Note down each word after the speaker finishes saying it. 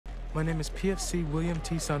My name is PFC William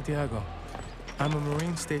T. Santiago. I'm a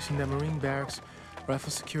Marine stationed at Marine Barracks,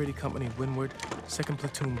 Rifle Security Company, Windward, 2nd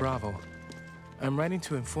Platoon Bravo. I'm writing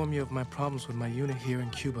to inform you of my problems with my unit here in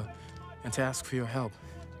Cuba and to ask for your help.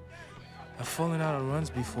 I've fallen out on runs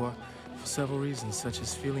before for several reasons, such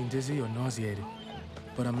as feeling dizzy or nauseated.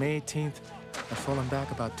 But on May 18th, I've fallen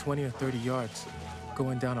back about 20 or 30 yards,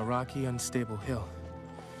 going down a rocky, unstable hill.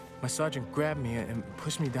 My sergeant grabbed me and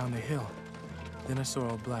pushed me down the hill. Then I saw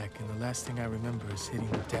all black, and the last thing I remember is hitting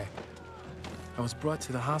the deck. I was brought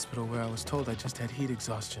to the hospital where I was told I just had heat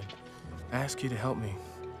exhaustion. I ask you to help me.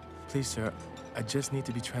 Please, sir, I just need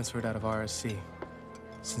to be transferred out of RSC.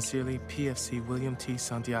 Sincerely, PFC William T.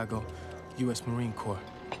 Santiago, U.S. Marine Corps.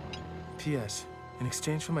 P.S. In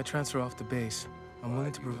exchange for my transfer off the base, I'm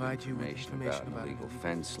willing to provide you with information about an illegal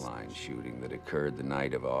fence line shooting that occurred the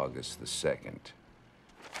night of August the 2nd.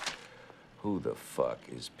 Who the fuck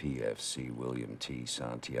is PFC William T.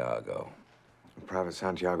 Santiago? Private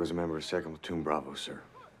Santiago is a member of 2nd Platoon Bravo, sir.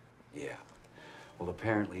 Yeah. Well,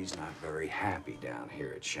 apparently he's not very happy down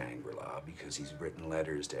here at Shangri-La because he's written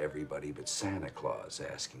letters to everybody but Santa Claus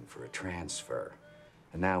asking for a transfer.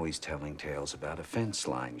 And now he's telling tales about a fence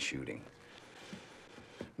line shooting.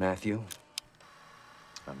 Matthew?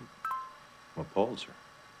 I'm appalled, sir.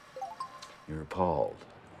 You're appalled.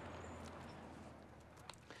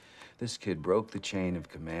 This kid broke the chain of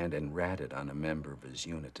command and ratted on a member of his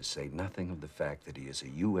unit, to say nothing of the fact that he is a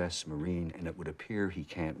U.S. Marine, and it would appear he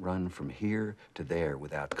can't run from here to there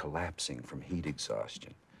without collapsing from heat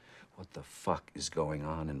exhaustion. What the fuck is going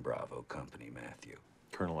on in Bravo Company, Matthew?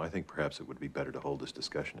 Colonel, I think perhaps it would be better to hold this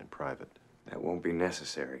discussion in private. That won't be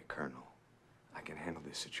necessary, Colonel. I can handle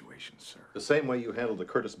this situation, sir. The same way you handled the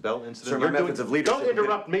Curtis Bell incident? Sir, my methods of leadership... Don't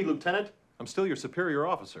interrupt me, Lieutenant. I'm still your superior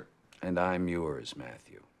officer. And I'm yours,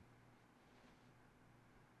 Matthew.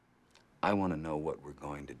 I want to know what we're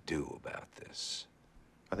going to do about this.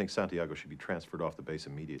 I think Santiago should be transferred off the base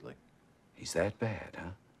immediately. He's that bad,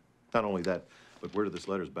 huh? Not only that, but word of this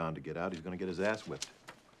letter's bound to get out. He's going to get his ass whipped.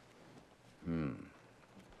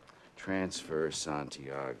 Transfer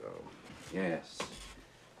Santiago. Yes.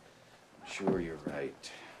 I'm sure you're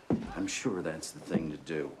right. I'm sure that's the thing to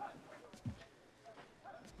do.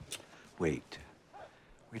 Wait,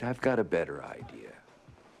 I've got a better idea.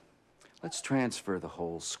 Let's transfer the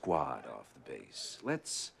whole squad off the base.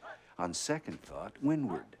 Let's, on second thought,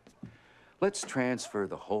 Windward. Let's transfer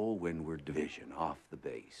the whole Windward division off the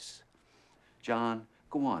base. John,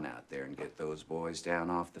 go on out there and get those boys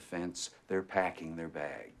down off the fence. They're packing their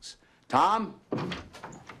bags. Tom?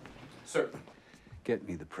 Sir. Get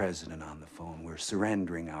me the president on the phone. We're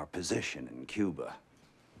surrendering our position in Cuba.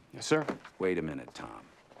 Yes, sir. Wait a minute, Tom.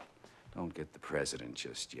 Don't get the president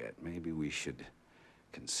just yet. Maybe we should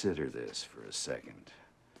consider this for a second.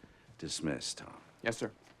 Dismiss, Tom. Yes,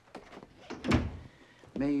 sir.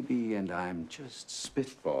 Maybe, and I'm just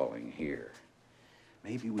spitballing here,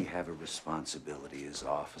 maybe we have a responsibility as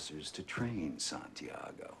officers to train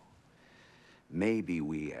Santiago. Maybe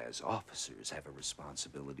we as officers have a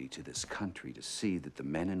responsibility to this country to see that the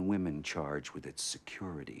men and women charged with its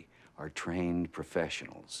security are trained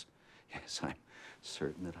professionals. Yes, I'm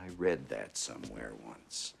certain that I read that somewhere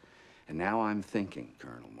once. And now I'm thinking,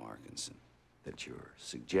 Colonel Markinson, that your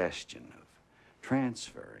suggestion of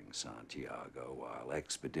transferring Santiago, while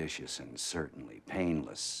expeditious and certainly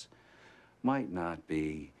painless, might not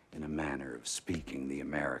be, in a manner of speaking, the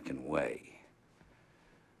American way.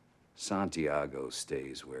 Santiago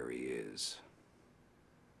stays where he is.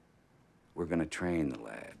 We're gonna train the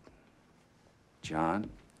lad. John,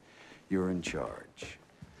 you're in charge.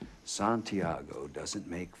 Santiago doesn't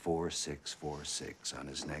make 4646 on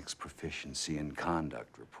his next proficiency and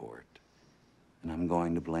conduct report. And I'm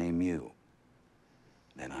going to blame you.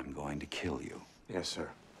 Then I'm going to kill you. Yes, sir.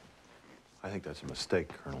 I think that's a mistake,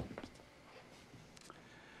 Colonel.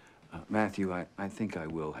 Matthew, I think I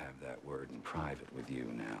will have that word in private with you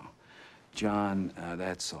now. John,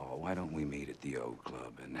 that's all. Why don't we meet at the Oak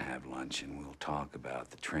Club and have lunch, and we'll talk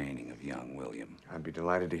about the training of young William. I'd be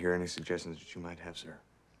delighted to hear any suggestions that you might have, sir.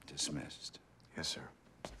 Dismissed. Yes, sir.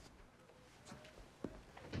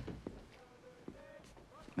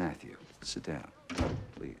 Matthew, sit down,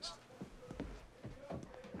 please.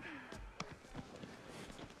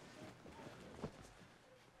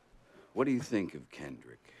 What do you think of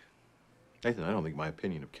Kendrick? Nathan, I don't think my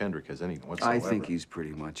opinion of Kendrick has any whatsoever. I think he's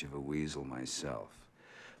pretty much of a weasel myself,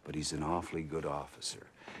 but he's an awfully good officer.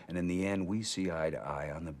 And in the end, we see eye to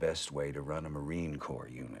eye on the best way to run a Marine Corps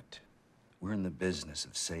unit. We're in the business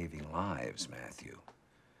of saving lives, Matthew.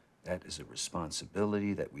 That is a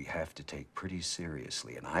responsibility that we have to take pretty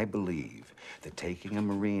seriously, and I believe that taking a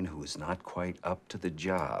Marine who is not quite up to the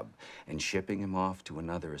job and shipping him off to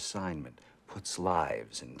another assignment puts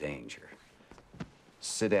lives in danger.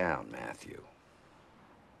 Sit down, Matthew.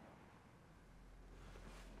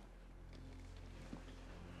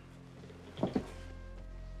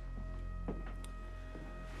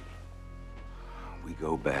 We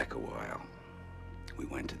go back a while. We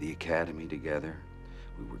went to the academy together.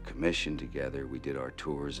 We were commissioned together. We did our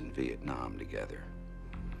tours in Vietnam together.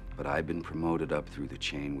 But I've been promoted up through the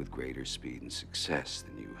chain with greater speed and success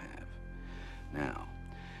than you have. Now,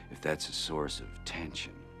 if that's a source of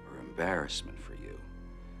tension or embarrassment for you,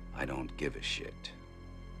 I don't give a shit.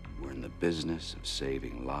 We're in the business of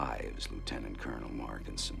saving lives, Lieutenant Colonel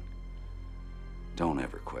Markinson. Don't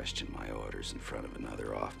ever question my orders in front of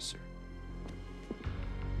another officer.